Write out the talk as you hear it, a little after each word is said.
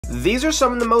These are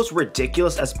some of the most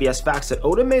ridiculous SBS facts that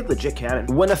Oda made legit canon.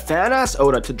 When a fan asked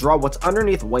Oda to draw what's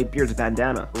underneath Whitebeard's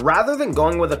bandana, rather than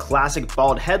going with a classic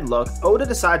bald head look, Oda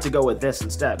decided to go with this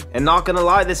instead. And not gonna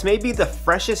lie, this may be the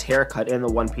freshest haircut in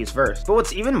the One Piece verse. But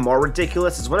what's even more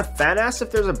ridiculous is when a fan asked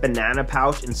if there's a banana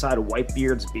pouch inside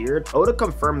Whitebeard's beard, Oda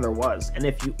confirmed there was, and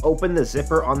if you open the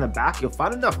zipper on the back, you'll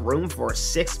find enough room for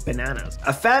 6 bananas.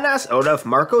 A fan asked Oda if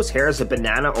Marco's hair is a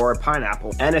banana or a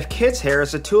pineapple, and if Kid's hair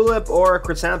is a tulip or a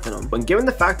chrysanthemum. When given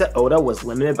the fact that Oda was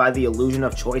limited by the illusion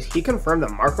of choice, he confirmed that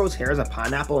Marco's hair is a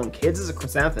pineapple and Kid's is a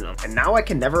chrysanthemum, and now I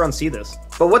can never unsee this.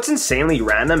 But what's insanely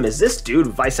random is this dude,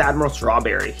 Vice Admiral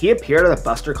Strawberry. He appeared at a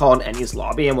Buster Call in Eni's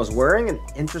lobby and was wearing an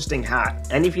interesting hat,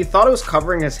 and if you thought it was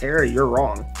covering his hair, you're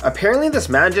wrong. Apparently this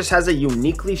man just has a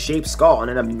uniquely shaped skull and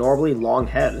an abnormally long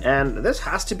head, and this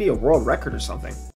has to be a world record or something.